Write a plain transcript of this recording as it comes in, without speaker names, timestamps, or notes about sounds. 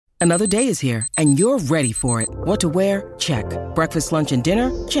Another day is here, and you're ready for it. What to wear? Check. Breakfast, lunch, and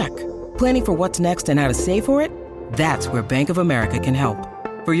dinner? Check. Planning for what's next and how to save for it? That's where Bank of America can help.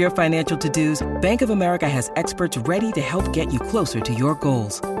 For your financial to-dos, Bank of America has experts ready to help get you closer to your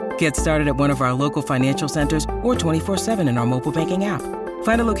goals. Get started at one of our local financial centers or 24/7 in our mobile banking app.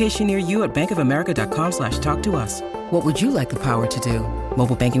 Find a location near you at bankofamerica.com/talktous. What would you like the power to do?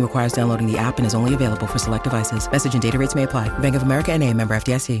 Mobile banking requires downloading the app and is only available for select devices. Message and data rates may apply. Bank of America N.A., member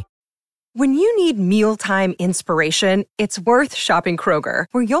FDIC. When you need mealtime inspiration, it's worth shopping Kroger,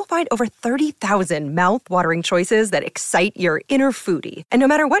 where you'll find over 30,000 mouth-watering choices that excite your inner foodie. And no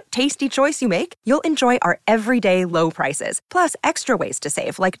matter what tasty choice you make, you'll enjoy our everyday low prices, plus extra ways to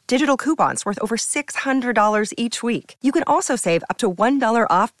save, like digital coupons worth over $600 each week. You can also save up to $1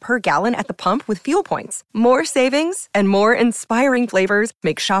 off per gallon at the pump with fuel points. More savings and more inspiring flavors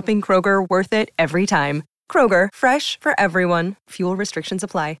make shopping Kroger worth it every time. Kroger, fresh for everyone. Fuel restrictions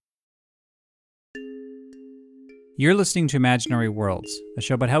apply. You're listening to Imaginary Worlds, a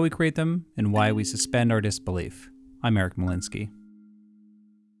show about how we create them and why we suspend our disbelief. I'm Eric Molinsky.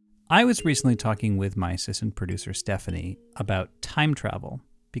 I was recently talking with my assistant producer, Stephanie, about time travel,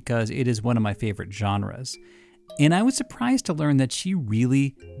 because it is one of my favorite genres. And I was surprised to learn that she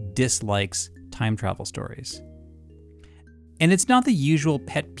really dislikes time travel stories. And it's not the usual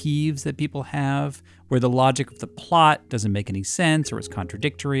pet peeves that people have, where the logic of the plot doesn't make any sense or is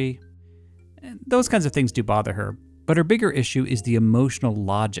contradictory. Those kinds of things do bother her, but her bigger issue is the emotional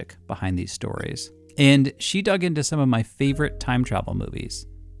logic behind these stories. And she dug into some of my favorite time travel movies,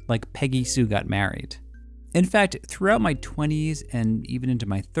 like Peggy Sue Got Married. In fact, throughout my 20s and even into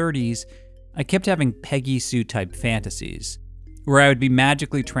my 30s, I kept having Peggy Sue type fantasies, where I would be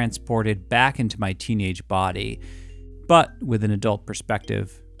magically transported back into my teenage body, but with an adult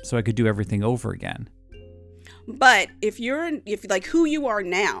perspective, so I could do everything over again. But if like who you are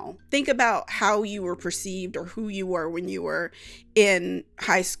now, think about how you were perceived or who you were when you were in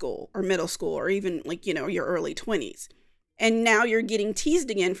high school or middle school or even your early 20s. And now you're getting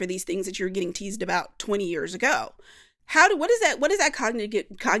teased again for these things that you're getting teased about 20 years ago. What does that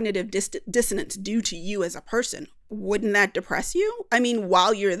cognitive dissonance do to you as a person? Wouldn't that depress you? I mean,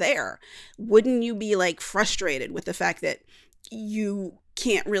 while you're there, wouldn't you be like frustrated with the fact that you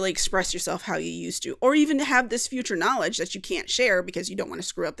can't really express yourself how you used to, or even to have this future knowledge that you can't share because you don't want to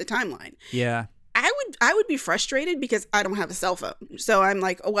screw up the timeline? Yeah. I would be frustrated because I don't have a cell phone. So I'm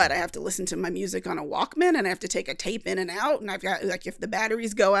like, oh, what? I have to listen to my music on a Walkman and I have to take a tape in and out. And I've got, like, if the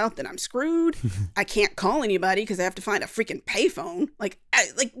batteries go out, then I'm screwed. I can't call anybody because I have to find a freaking payphone. Like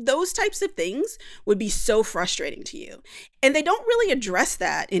those types of things would be so frustrating to you. And they don't really address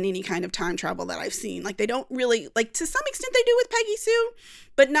that in any kind of time travel that I've seen. Like, they don't really, like, to some extent they do with Peggy Sue,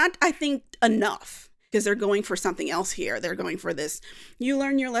 but not, I think, enough. Because they're going for something else here. They're going for this, you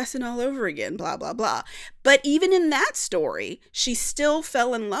learn your lesson all over again, blah, blah, blah. But even in that story, she still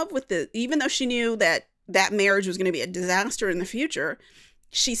fell in love with it. Even though she knew that that marriage was going to be a disaster in the future,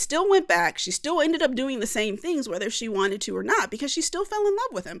 she still went back. She still ended up doing the same things, whether she wanted to or not, because she still fell in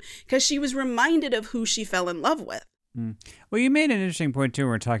love with him. Because she was reminded of who she fell in love with. Well, you made an interesting point, too.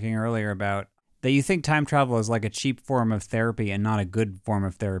 We were talking earlier about that you think time travel is like a cheap form of therapy and not a good form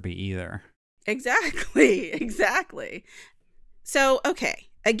of therapy either. Exactly. So, okay,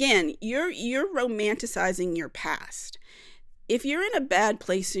 again, you're romanticizing your past. If you're in a bad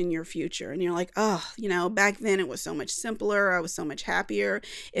place in your future and you're like, oh, back then it was so much simpler. I was so much happier.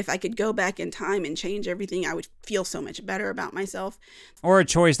 If I could go back in time and change everything, I would feel so much better about myself. Or a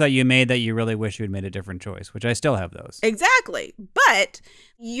choice that you made that you really wish you had made a different choice, which I still have those. Exactly. But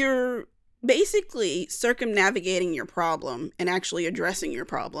you're basically circumnavigating your problem and actually addressing your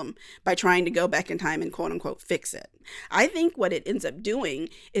problem by trying to go back in time and quote unquote fix it. I think what it ends up doing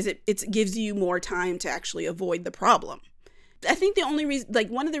is it gives you more time to actually avoid the problem. I think the only reason, like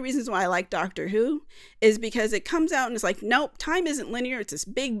one of the reasons why I like Doctor Who is because it comes out and it's like, nope, time isn't linear. It's this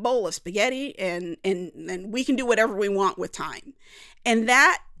big bowl of spaghetti and we can do whatever we want with time. And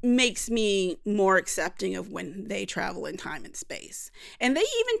that makes me more accepting of when they travel in time and space. And they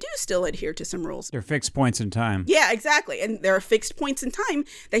even do still adhere to some rules. They're fixed points in time. Yeah, exactly. And there are fixed points in time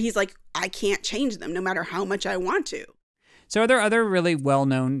that he's like, I can't change them no matter how much I want to. So are there other really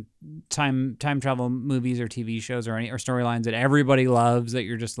well-known time travel movies or TV shows or storylines that everybody loves that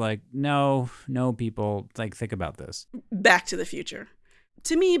you're just like, no, people, like, think about this? Back to the Future.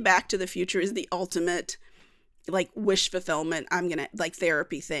 To me, Back to the Future is the ultimate like wish fulfillment, I'm gonna like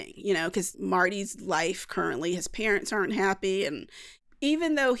therapy thing, because Marty's life currently, his parents aren't happy, and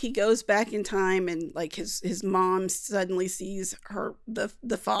even though he goes back in time and like his mom suddenly sees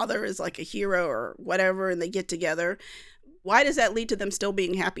the father as like a hero or whatever, and they get together, why does that lead to them still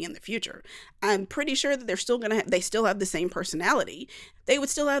being happy in the future? I'm pretty sure that they're still they still have the same personality. They would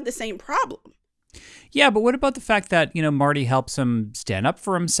still have the same problem. Yeah, but what about the fact that, Marty helps him stand up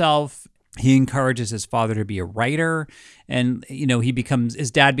for himself? He encourages his father to be a writer, and,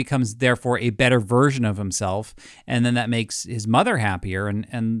 his dad becomes therefore a better version of himself. And then that makes his mother happier,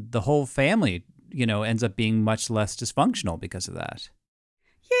 and the whole family, ends up being much less dysfunctional because of that.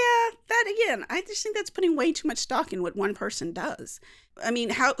 Yeah, that again, I just think that's putting way too much stock in what one person does. I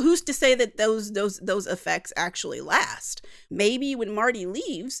mean, who's to say that those effects actually last? Maybe when Marty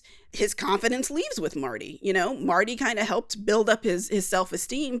leaves, his confidence leaves with Marty. Marty kind of helped build up his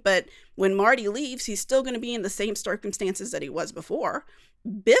self-esteem, but when Marty leaves, he's still going to be in the same circumstances that he was before.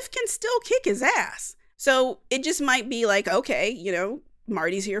 Biff can still kick his ass. So it just might be like, okay,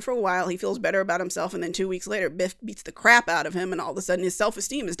 Marty's here for a while, he feels better about himself, and then 2 weeks later, Biff beats the crap out of him, and all of a sudden his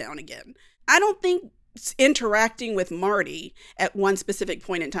self-esteem is down again. I don't think interacting with Marty at one specific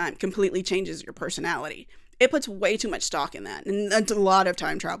point in time completely changes your personality. It puts way too much stock in that, and a lot of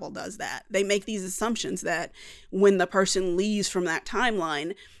time travel does that. They make these assumptions that when the person leaves from that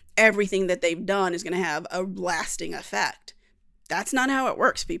timeline, everything that they've done is going to have a lasting effect. That's not how it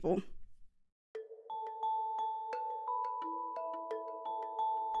works, people.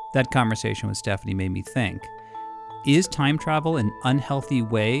 That conversation with Stephanie made me think, is time travel an unhealthy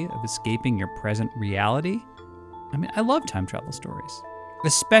way of escaping your present reality? I mean, I love time travel stories,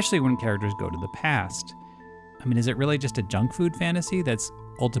 especially when characters go to the past. I mean, is it really just a junk food fantasy that's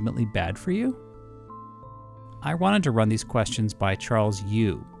ultimately bad for you? I wanted to run these questions by Charles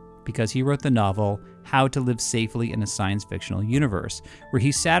Yu, because he wrote the novel How to Live Safely in a Science Fictional Universe, where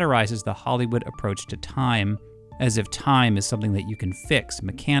he satirizes the Hollywood approach to time as if time is something that you can fix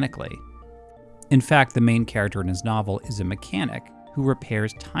mechanically. In fact, the main character in his novel is a mechanic who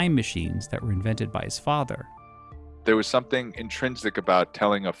repairs time machines that were invented by his father. There was something intrinsic about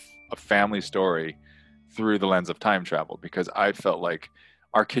telling a family story through the lens of time travel, because I felt like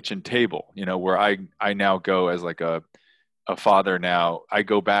our kitchen table, where I now go as like a father now, I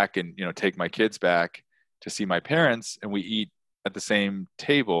go back and, take my kids back to see my parents, and we eat at the same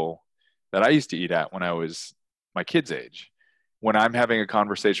table that I used to eat at when I was my kids' age. When I'm having a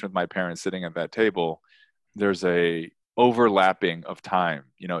conversation with my parents sitting at that table, there's a overlapping of time.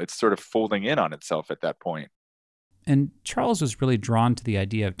 It's sort of folding in on itself at that point. And Charles was really drawn to the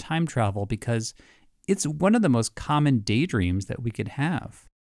idea of time travel because it's one of the most common daydreams that we could have.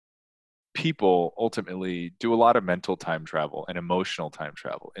 People ultimately do a lot of mental time travel and emotional time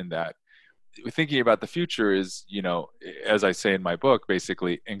travel, in that thinking about the future is, as I say in my book,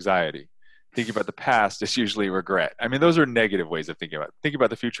 basically anxiety. Thinking about the past is usually regret. I mean, those are negative ways of thinking about it. Thinking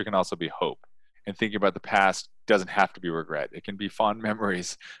about the future can also be hope. And thinking about the past doesn't have to be regret. It can be fond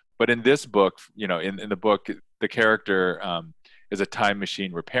memories. But in this book, in the book, the character is a time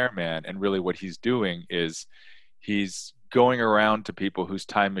machine repairman. And really what he's doing is he's going around to people whose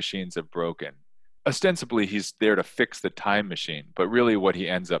time machines have broken. Ostensibly, he's there to fix the time machine. But really what he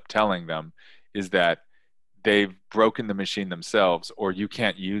ends up telling them is that they've broken the machine themselves, or you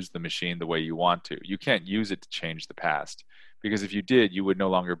can't use the machine the way you want to. You can't use it to change the past, because if you did, you would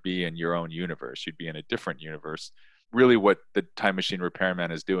no longer be in your own universe. You'd be in a different universe. Really what the time machine repairman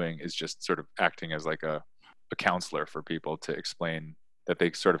is doing is just sort of acting as like a counselor for people to explain that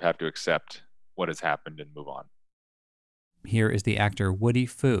they sort of have to accept what has happened and move on. Here is the actor Woody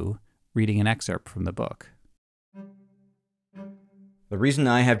Fu reading an excerpt from the book. The reason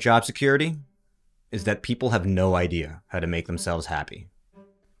I have job security is that people have no idea how to make themselves happy,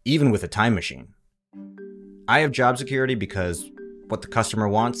 even with a time machine. I have job security because what the customer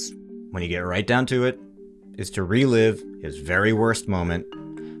wants, when you get right down to it, is to relive his very worst moment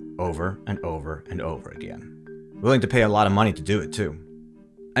over and over and over again. Willing to pay a lot of money to do it, too.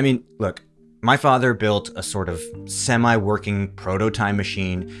 I mean, look, my father built a sort of semi-working proto-time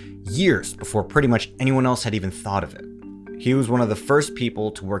machine years before pretty much anyone else had even thought of it. He was one of the first people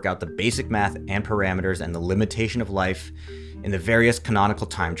to work out the basic math and parameters and the limitation of life in the various canonical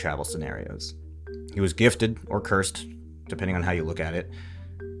time travel scenarios. He was gifted, or cursed, depending on how you look at it,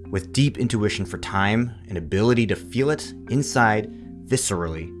 with deep intuition for time, an ability to feel it inside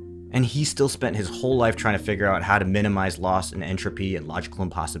viscerally, and he still spent his whole life trying to figure out how to minimize loss and entropy and logical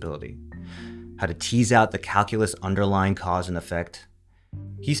impossibility, how to tease out the calculus underlying cause and effect.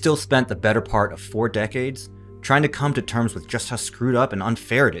 He still spent the better part of 4 decades trying to come to terms with just how screwed up and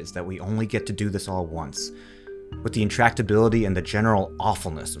unfair it is that we only get to do this all once, with the intractability and the general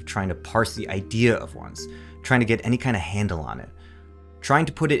awfulness of trying to parse the idea of once, trying to get any kind of handle on it, trying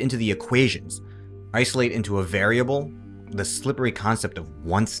to put it into the equations, isolate into a variable the slippery concept of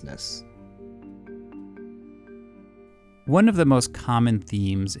onceness. One of the most common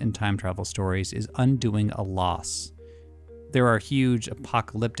themes in time travel stories is undoing a loss. There are huge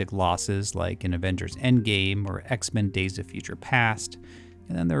apocalyptic losses like in Avengers Endgame or X-Men Days of Future Past,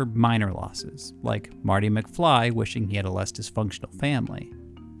 and then there are minor losses like Marty McFly wishing he had a less dysfunctional family.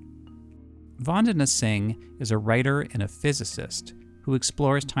 Vandana Singh is a writer and a physicist who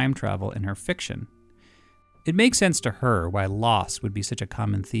explores time travel in her fiction. It makes sense to her why loss would be such a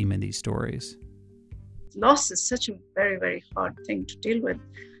common theme in these stories. Loss is such a very, very hard thing to deal with.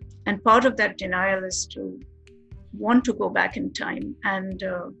 And part of that denial is to want to go back in time and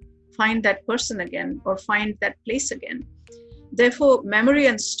find that person again or find that place again. Therefore, memory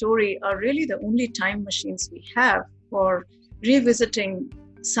and story are really the only time machines we have for revisiting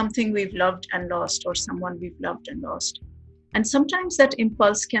something we've loved and lost or someone we've loved and lost. And sometimes that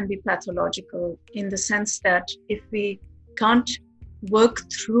impulse can be pathological in the sense that if we can't work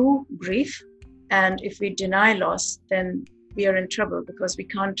through grief and if we deny loss, then we are in trouble because we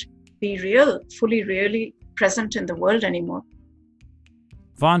can't be fully really present in the world anymore.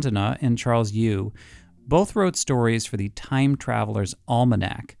 Vandana and Charles Yu both wrote stories for the Time Traveler's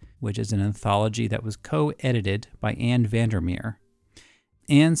Almanac, which is an anthology that was co-edited by Anne Vandermeer.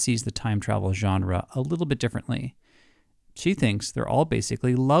 Anne sees the time travel genre a little bit differently. She thinks they're all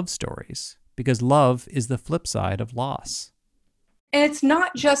basically love stories, because love is the flip side of loss. And it's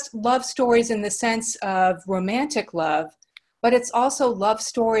not just love stories in the sense of romantic love, but it's also love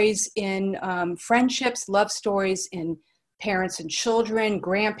stories in friendships, love stories in parents and children,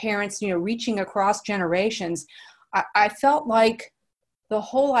 grandparents, reaching across generations. I felt like the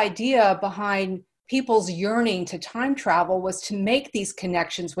whole idea behind people's yearning to time travel was to make these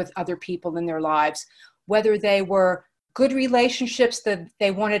connections with other people in their lives, whether they were good relationships that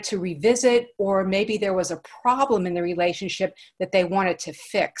they wanted to revisit, or maybe there was a problem in the relationship that they wanted to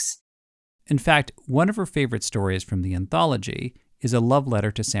fix. In fact, one of her favorite stories from the anthology is a love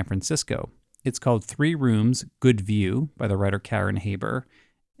letter to San Francisco. It's called 3 Rooms, Good View by the writer Karen Haber,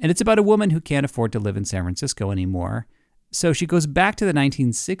 and it's about a woman who can't afford to live in San Francisco anymore. So she goes back to the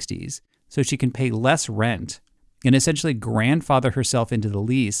 1960s so she can pay less rent and essentially grandfather herself into the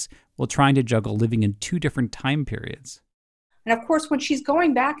lease while trying to juggle living in 2 different time periods. And of course, when she's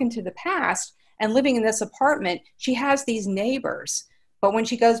going back into the past and living in this apartment, she has these neighbors. But when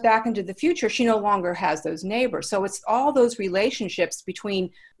she goes back into the future, she no longer has those neighbors. So it's all those relationships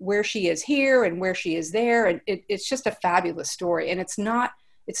between where she is here and where she is there. And it's just a fabulous story. And it's not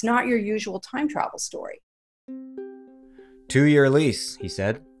your usual time travel story. 2-year lease, he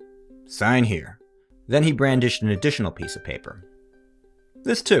said. Sign here. Then he brandished an additional piece of paper.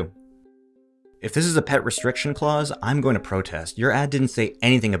 This too. If this is a pet restriction clause, I'm going to protest. Your ad didn't say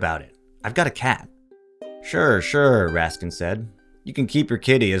anything about it. I've got a cat. Sure, Raskin said. You can keep your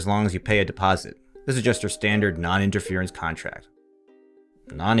kitty as long as you pay a deposit. This is just your standard non-interference contract.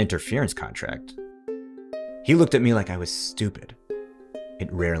 Non-interference contract? He looked at me like I was stupid.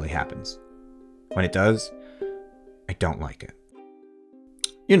 It rarely happens. When it does, I don't like it.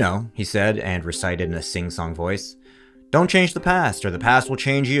 You know, he said, and recited in a sing-song voice, don't change the past, or the past will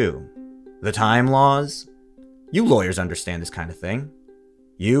change you. The time laws? You lawyers understand this kind of thing.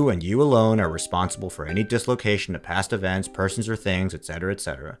 You and you alone are responsible for any dislocation of past events, persons or things, etc.,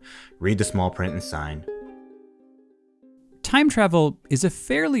 etc. Read the small print and sign. Time travel is a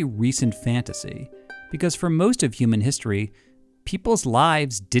fairly recent fantasy, because for most of human history, people's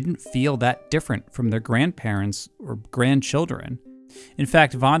lives didn't feel that different from their grandparents or grandchildren. In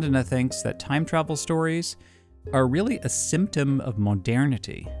fact, Vandana thinks that time travel stories are really a symptom of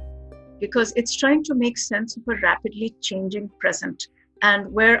modernity. Because it's trying to make sense of a rapidly changing present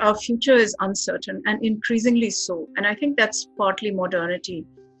and where our future is uncertain and increasingly so. And I think that's partly modernity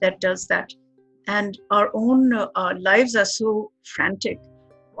that does that. And our own lives are so frantic,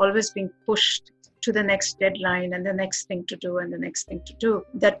 always being pushed to the next deadline and the next thing to do and the next thing to do,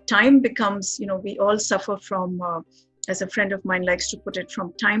 that time becomes, we all suffer from, as a friend of mine likes to put it,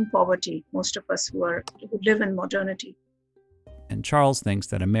 from time poverty, most of us who live in modernity. And Charles thinks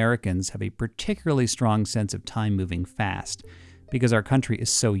that Americans have a particularly strong sense of time moving fast because our country is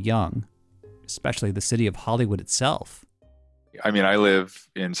so young, especially the city of Hollywood itself. I mean, I live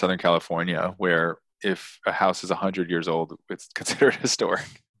in Southern California, where if a house is 100 years old, it's considered historic.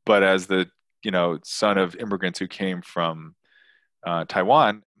 But as the son of immigrants who came from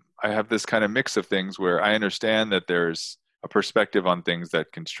Taiwan, I have this kind of mix of things where I understand that there's a perspective on things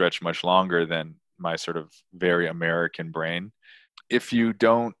that can stretch much longer than my sort of very American brain. If you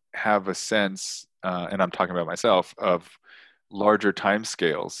don't have a sense, and I'm talking about myself, of larger time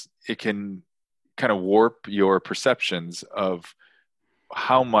scales, it can kind of warp your perceptions of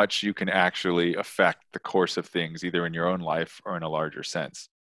how much you can actually affect the course of things, either in your own life or in a larger sense.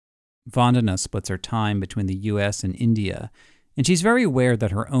 Vandana splits her time between the US and India, and she's very aware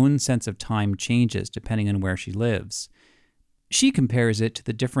that her own sense of time changes depending on where she lives. She compares it to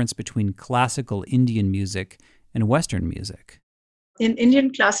the difference between classical Indian music and Western music. In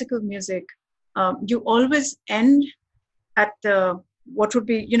Indian classical music, you always end at what would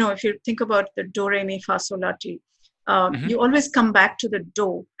be, if you think about the do, re, mi, fa, sol, la, ti, you always come back to the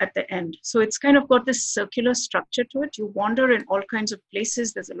do at the end. So it's kind of got this circular structure to it. You wander in all kinds of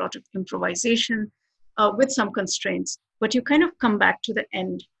places. There's a lot of improvisation with some constraints, but you kind of come back to the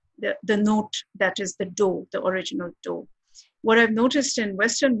end, the note that is the do, the original do. What I've noticed in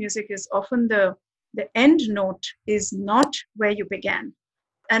Western music is often the end note is not where you began.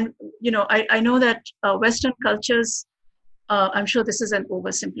 And, I know that Western cultures, I'm sure this is an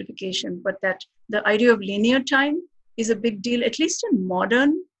oversimplification, but that the idea of linear time is a big deal, at least in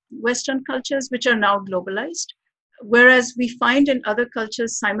modern Western cultures, which are now globalized. Whereas we find in other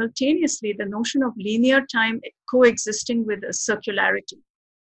cultures simultaneously the notion of linear time coexisting with a circularity.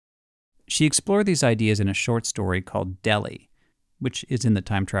 She explored these ideas in a short story called Delhi, which is in the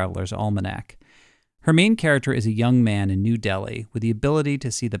Time Traveler's Almanac. Her main character is a young man in New Delhi with the ability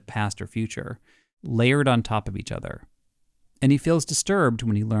to see the past or future, layered on top of each other. And he feels disturbed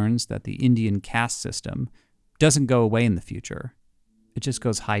when he learns that the Indian caste system doesn't go away in the future. It just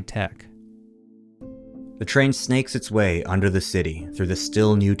goes high-tech. The train snakes its way under the city through the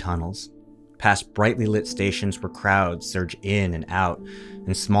still new tunnels, past brightly lit stations where crowds surge in and out,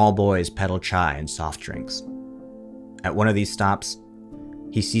 and small boys peddle chai and soft drinks. At one of these stops,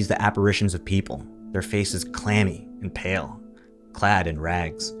 he sees the apparitions of people, their faces clammy and pale, clad in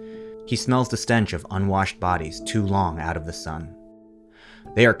rags. He smells the stench of unwashed bodies too long out of the sun.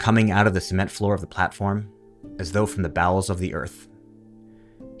 They are coming out of the cement floor of the platform, as though from the bowels of the earth.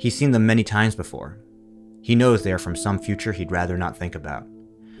 He's seen them many times before. He knows they are from some future he'd rather not think about.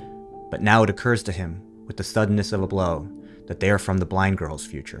 But now it occurs to him, with the suddenness of a blow, that they are from the blind girl's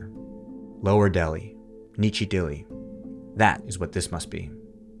future. Lower Delhi, Nichi Delhi. That is what this must be.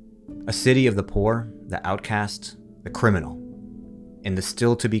 A city of the poor, the outcast, the criminal, in the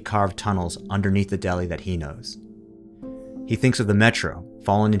still-to-be-carved tunnels underneath the Delhi that he knows. He thinks of the metro,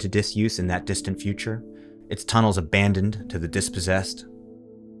 fallen into disuse in that distant future, its tunnels abandoned to the dispossessed,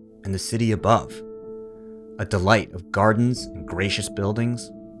 and the city above, a delight of gardens and gracious buildings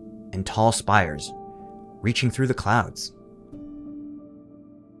and tall spires reaching through the clouds.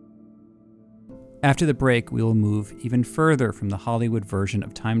 After the break, we will move even further from the Hollywood version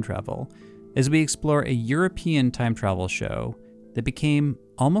of time travel as we explore a European time travel show that became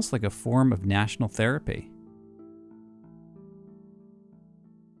almost like a form of national therapy.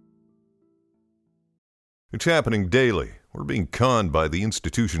 It's happening daily. We're being conned by the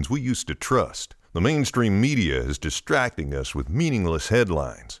institutions we used to trust. The mainstream media is distracting us with meaningless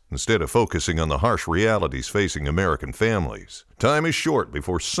headlines instead of focusing on the harsh realities facing American families. Time is short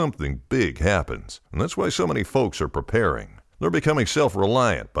before something big happens, and that's why so many folks are preparing. They're becoming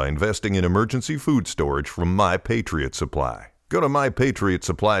self-reliant by investing in emergency food storage from My Patriot Supply. Go to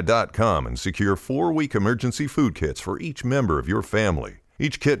MyPatriotSupply.com and secure 4-week emergency food kits for each member of your family.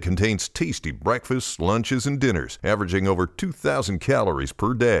 Each kit contains tasty breakfasts, lunches, and dinners, averaging over 2,000 calories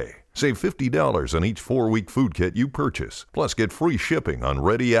per day. Save $50 on each 4-week food kit you purchase, plus get free shipping on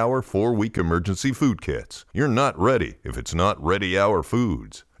Ready Hour 4-week emergency food kits. You're not ready if it's not Ready Hour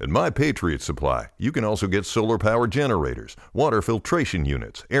Foods. At My Patriot Supply, you can also get solar power generators, water filtration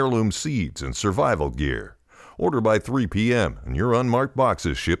units, heirloom seeds, and survival gear. Order by 3 p.m. and your unmarked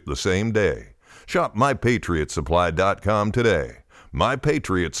boxes ship the same day. Shop MyPatriotSupply.com today.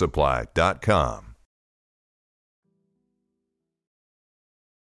 MyPatriotSupply.com.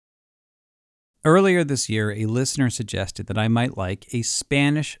 Earlier this year, a listener suggested that I might like a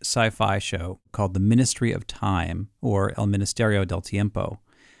Spanish sci-fi show called The Ministry of Time, or El Ministerio del Tiempo.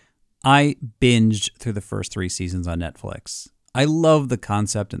 I binged through the first 3 seasons on Netflix. I love the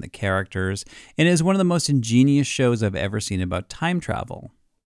concept and the characters, and it is one of the most ingenious shows I've ever seen about time travel.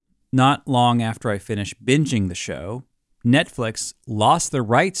 Not long after I finished binging the show, Netflix lost the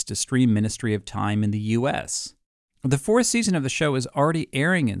rights to stream Ministry of Time in the US. The 4th season of the show is already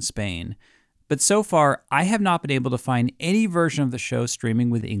airing in Spain, but so far I have not been able to find any version of the show streaming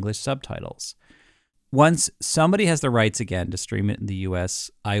with English subtitles. Once somebody has the rights again to stream it in the US,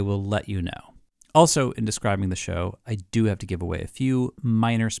 I will let you know. Also, in describing the show, I do have to give away a few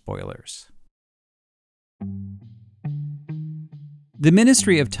minor spoilers. The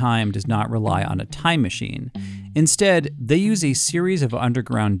Ministry of Time does not rely on a time machine. Instead, they use a series of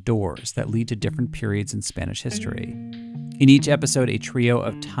underground doors that lead to different periods in Spanish history. In each episode, a trio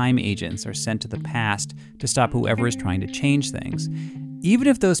of time agents are sent to the past to stop whoever is trying to change things, even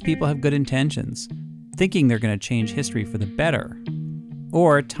if those people have good intentions, thinking they're going to change history for the better.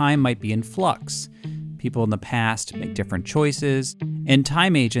 Or time might be in flux. People in the past make different choices, and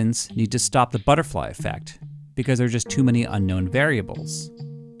time agents need to stop the butterfly effect because there are just too many unknown variables.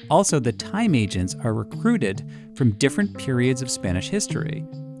 Also, the time agents are recruited from different periods of Spanish history,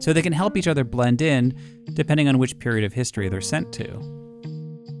 so they can help each other blend in depending on which period of history they're sent to.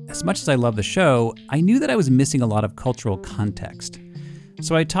 As much as I love the show, I knew that I was missing a lot of cultural context.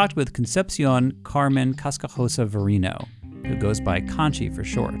 So I talked with Concepcion Carmen Cascajosa Verino, who goes by Conchi for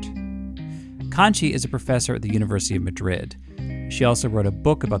short. Conchi is a professor at the University of Madrid. She also wrote a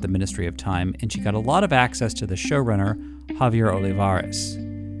book about the Ministry of Time, and she got a lot of access to the showrunner, Javier Olivares.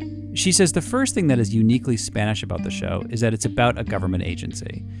 She says the first thing that is uniquely Spanish about the show is that it's about a government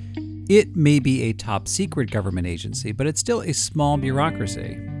agency. It may be a top-secret government agency, but it's still a small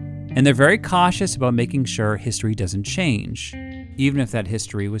bureaucracy. And they're very cautious about making sure history doesn't change, even if that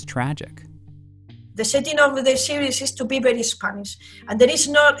history was tragic. The setting of the series is to be very Spanish, and there is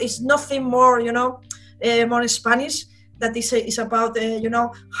nothing more, more Spanish that is about,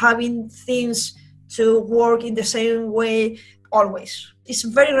 having things to work in the same way always. It's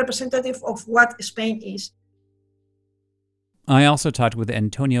very representative of what Spain is. I also talked with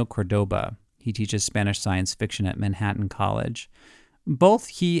Antonio Cordoba. He teaches Spanish science fiction at Manhattan College. Both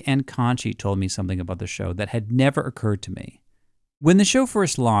he and Conchi told me something about the show that had never occurred to me. When the show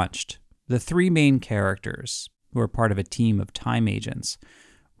first launched, the three main characters, who are part of a team of time agents,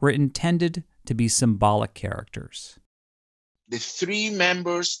 were intended to be symbolic characters. The three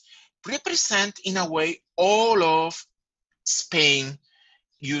members represent, in a way, all of Spain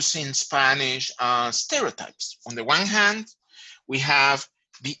using Spanish stereotypes. On the one hand, we have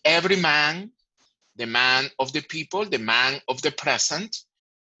the everyman, the man of the people, the man of the present.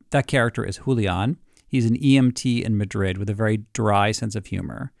 That character is Julian. He's an EMT in Madrid with a very dry sense of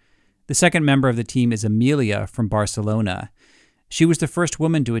humor. The second member of the team is Amelia from Barcelona. She was the first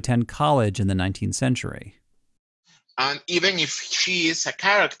woman to attend college in the 19th century. And even if she is a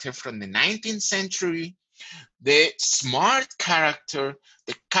character from the 19th century, the smart character,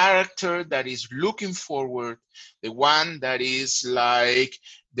 the character that is looking forward, the one that is like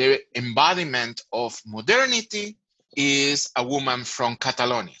the embodiment of modernity, is a woman from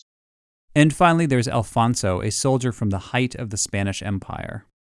Catalonia. And finally, there's Alfonso, a soldier from the height of the Spanish Empire.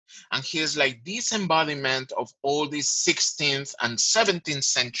 And he is like this embodiment of all this 16th and 17th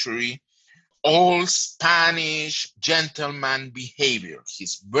century old Spanish gentleman behavior.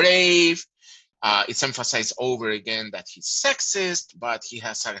 He's brave. It's emphasized over again that he's sexist, but he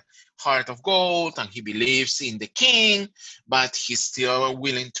has a heart of gold and he believes in the king, but he's still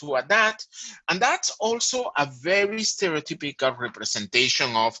willing to adapt. And that's also a very stereotypical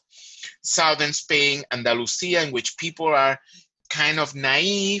representation of southern Spain, Andalusia, in which people are kind of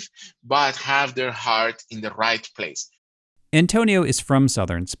naive, but have their heart in the right place. Antonio is from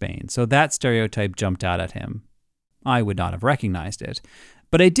southern Spain, so that stereotype jumped out at him. I would not have recognized it,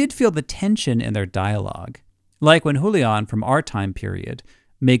 but I did feel the tension in their dialogue. Like when Julian, from our time period,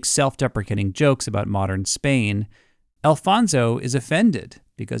 makes self-deprecating jokes about modern Spain, Alfonso is offended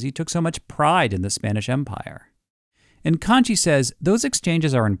because he took so much pride in the Spanish Empire. And Conchi says those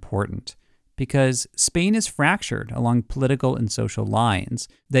exchanges are important because Spain is fractured along political and social lines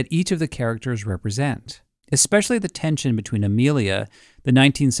that each of the characters represent, especially the tension between Amelia, the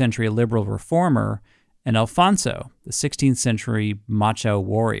 19th century liberal reformer, and Alfonso, the 16th century macho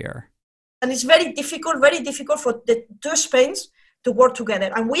warrior. And it's very difficult for the two Spains to work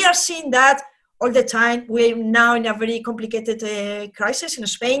together. And we are seeing that all the time. We're now in a very complicated crisis in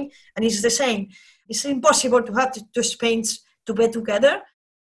Spain, and it's the same. It's impossible to have the two Spains to be together.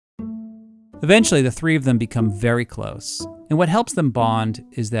 Eventually, the three of them become very close. And what helps them bond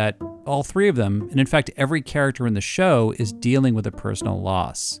is that all three of them, and in fact every character in the show, is dealing with a personal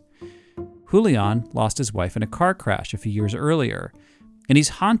loss. Julian lost his wife in a car crash a few years earlier, and he's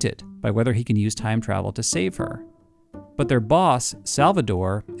haunted by whether he can use time travel to save her. But their boss,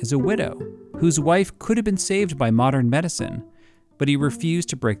 Salvador, is a widow whose wife could have been saved by modern medicine, but he refused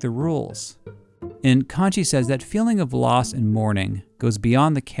to break the rules. And Conchi says that feeling of loss and mourning goes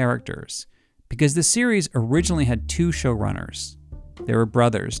beyond the characters, because the series originally had two showrunners. They were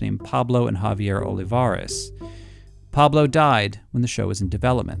brothers named Pablo and Javier Olivares. Pablo died when the show was in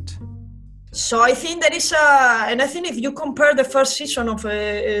development. So I think there is and I think if you compare the first season of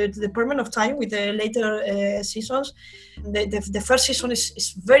the Department of Time with the later seasons, the first season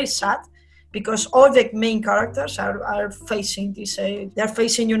is very sad because all the main characters are facing this. They're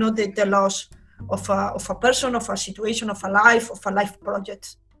facing, the loss a person, of a situation, of a life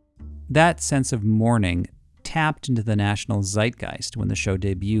project. That sense of mourning tapped into the national zeitgeist when the show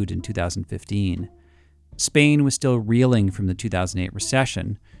debuted in 2015. Spain was still reeling from the 2008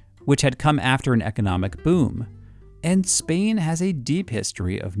 recession, which had come after an economic boom. And Spain has a deep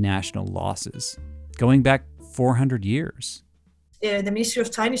history of national losses, going back 400 years. The Ministry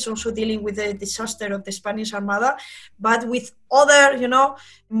of Time is also dealing with the disaster of the Spanish Armada, but with other,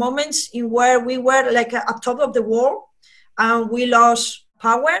 moments in where we were like at top of the world and we lost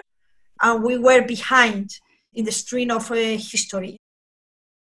power and we were behind in the stream of history.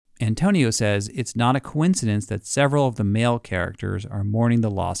 Antonio says it's not a coincidence that several of the male characters are mourning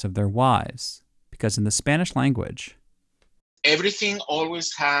the loss of their wives, because in the Spanish language, everything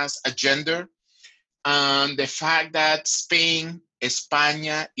always has a gender, and the fact that Spain,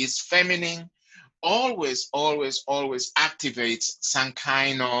 España is feminine, always activates some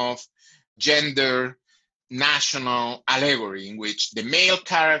kind of gender national allegory in which the male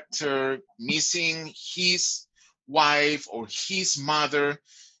character missing his wife or his mother,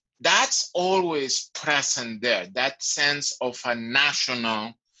 that's always present there, that sense of a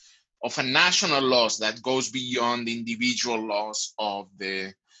national loss that goes beyond the individual loss of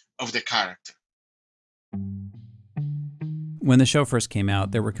the character. When the show first came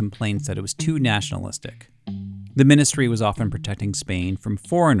out, there were complaints that it was too nationalistic. The ministry was often protecting Spain from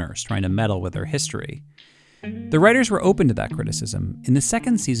foreigners trying to meddle with their history. The writers were open to that criticism, and the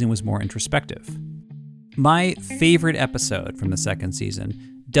second season was more introspective. My favorite episode from the second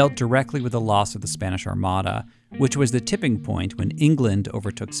season dealt directly with the loss of the Spanish Armada, which was the tipping point when England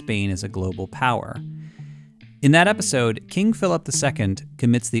overtook Spain as a global power. In that episode, King Philip II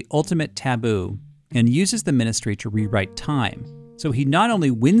commits the ultimate taboo and uses the ministry to rewrite time. So he not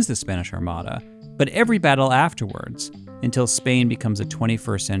only wins the Spanish Armada, but every battle afterwards, until Spain becomes a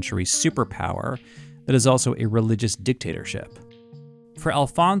 21st century superpower that is also a religious dictatorship. For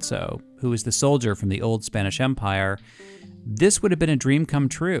Alfonso, who is the soldier from the old Spanish Empire, this would have been a dream come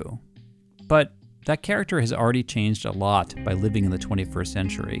true. But that character has already changed a lot by living in the 21st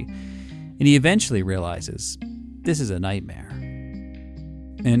century, and he eventually realizes this is a nightmare.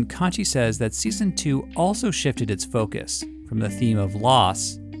 And Conchi says that season 2 also shifted its focus from the theme of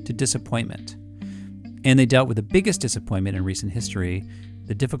loss to disappointment. And they dealt with the biggest disappointment in recent history,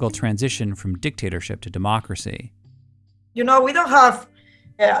 the difficult transition from dictatorship to democracy. We don't have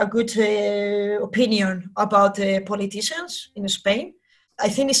a good opinion about politicians in Spain. I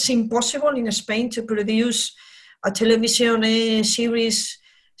think it's impossible in Spain to produce a television series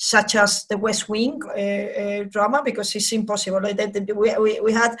such as the West Wing drama, because it's impossible.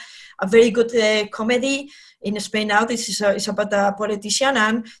 We had a very good comedy in Spain now. This is about a politician,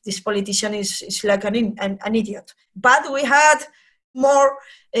 and this politician is like an idiot. But we had more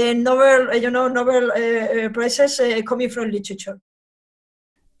Nobel prizes coming from literature.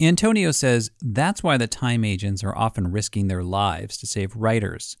 Antonio says that's why the time agents are often risking their lives to save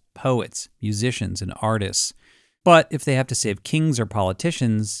writers, poets, musicians, and artists. But if they have to save kings or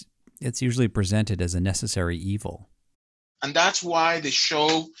politicians, it's usually presented as a necessary evil. And that's why the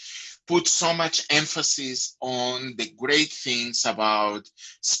show puts so much emphasis on the great things about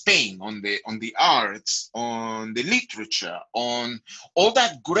Spain, on the arts, on the literature, on all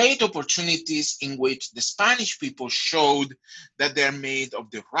that great opportunities in which the Spanish people showed that they're made of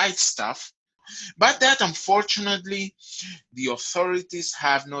the right stuff, but that unfortunately the authorities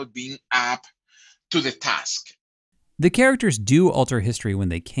have not been up to the task. The characters do alter history when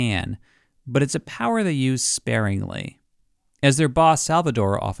they can, but it's a power they use sparingly. As their boss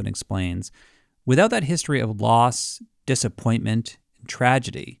Salvador often explains, without that history of loss, disappointment, and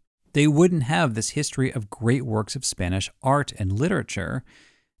tragedy, they wouldn't have this history of great works of Spanish art and literature,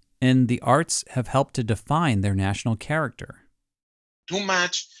 and the arts have helped to define their national character. Too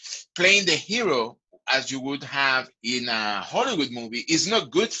much playing the hero as you would have in a Hollywood movie is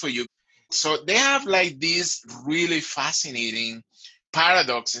not good for you. So they have like these really fascinating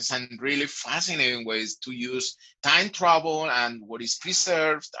paradoxes and really fascinating ways to use time travel and what is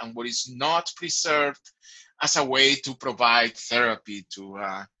preserved and what is not preserved as a way to provide therapy to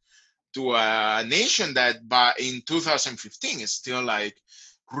a nation that in 2015 is still like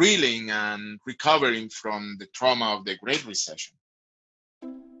reeling and recovering from the trauma of the Great Recession.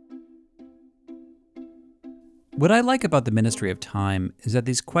 What I like about the Ministry of Time is that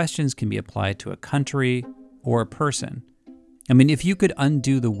these questions can be applied to a country or a person. I mean, if you could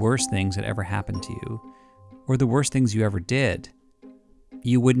undo the worst things that ever happened to you, or the worst things you ever did,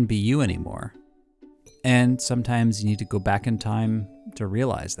 you wouldn't be you anymore. And sometimes you need to go back in time to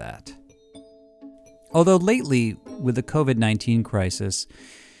realize that. Although lately, with the COVID-19 crisis,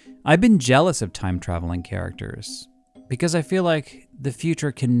 I've been jealous of time-traveling characters because I feel like the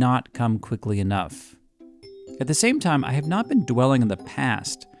future cannot come quickly enough. At the same time, I have not been dwelling on the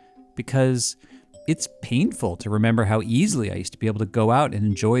past because it's painful to remember how easily I used to be able to go out and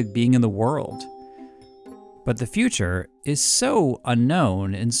enjoy being in the world. But the future is so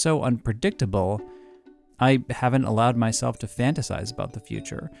unknown and so unpredictable, I haven't allowed myself to fantasize about the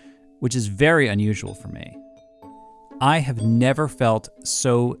future, which is very unusual for me. I have never felt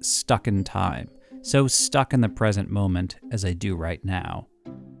so stuck in time, so stuck in the present moment as I do right now.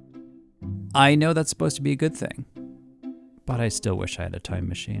 I know that's supposed to be a good thing, but I still wish I had a time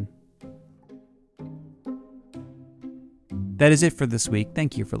machine. That is it for this week.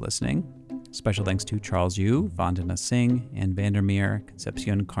 Thank you for listening. Special thanks to Charles Yu, Vandana Singh, Ann Vandermeer,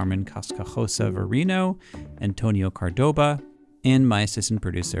 Concepcion Carmen Cascajosa Verino, Antonio Cardoba, and my assistant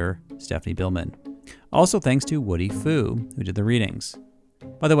producer, Stephanie Billman. Also thanks to Woody Fu, who did the readings.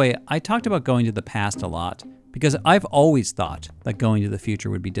 By the way, I talked about going to the past a lot because I've always thought that going to the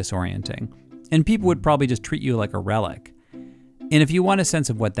future would be disorienting, and people would probably just treat you like a relic. And if you want a sense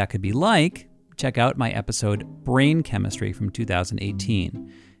of what that could be like, check out my episode Brain Chemistry from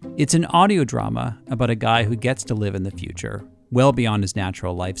 2018. It's an audio drama about a guy who gets to live in the future, well beyond his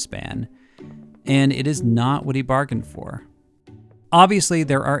natural lifespan. And it is not what he bargained for. Obviously,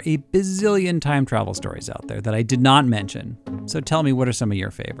 there are a bazillion time travel stories out there that I did not mention, so tell me, what are some of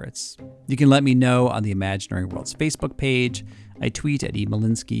your favorites? You can let me know on the Imaginary Worlds Facebook page. I tweet at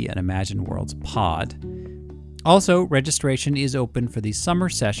eMolinsky at Imagine Worlds Pod. Also, registration is open for the summer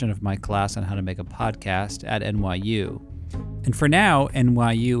session of my class on how to make a podcast at NYU. And for now,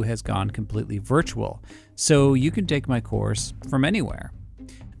 NYU has gone completely virtual, so you can take my course from anywhere.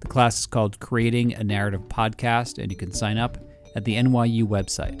 The class is called Creating a Narrative Podcast, and you can sign up at the NYU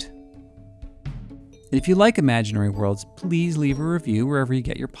website. And if you like Imaginary Worlds, please leave a review wherever you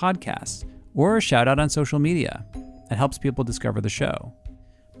get your podcasts, or a shout out on social media. It helps people discover the show.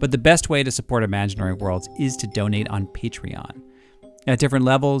 But the best way to support Imaginary Worlds is to donate on Patreon. At different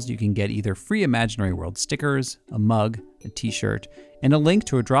levels, you can get either free Imaginary World stickers, a mug, a t-shirt, and a link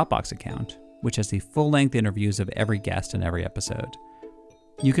to a Dropbox account, which has the full-length interviews of every guest in every episode.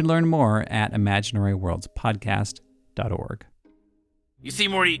 You can learn more at imaginaryworldspodcast.org. You see,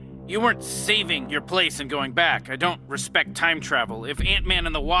 Morty, you weren't saving your place and going back. I don't respect time travel. If Ant-Man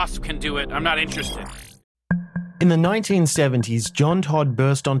and the Wasp can do it, I'm not interested. In the 1970s, John Todd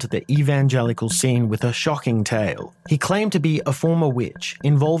burst onto the evangelical scene with a shocking tale. He claimed to be a former witch,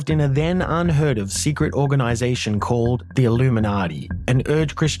 involved in a then unheard-of secret organization called the Illuminati, and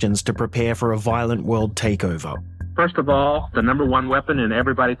urged Christians to prepare for a violent world takeover. First of all, the number one weapon in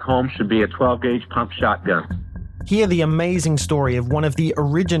everybody's home should be a 12-gauge pump shotgun. Hear the amazing story of one of the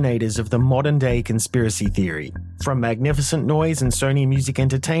originators of the modern-day conspiracy theory. From Magnificent Noise and Sony Music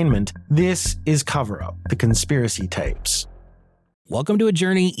Entertainment, this is Cover Up, the Conspiracy Tapes. Welcome to a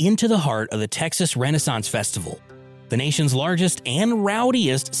journey into the heart of the Texas Renaissance Festival, the nation's largest and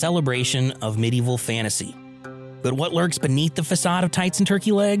rowdiest celebration of medieval fantasy. But what lurks beneath the facade of tights and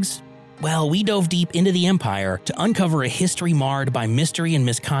turkey legs? Well, we dove deep into the empire to uncover a history marred by mystery and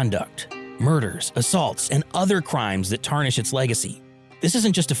misconduct, murders, assaults, and other crimes that tarnish its legacy. This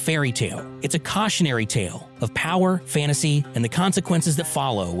isn't just a fairy tale, it's a cautionary tale of power, fantasy, and the consequences that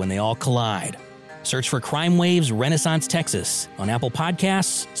follow when they all collide. Search for Crime Waves Renaissance Texas on Apple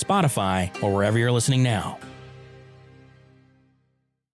Podcasts, Spotify, or wherever you're listening now.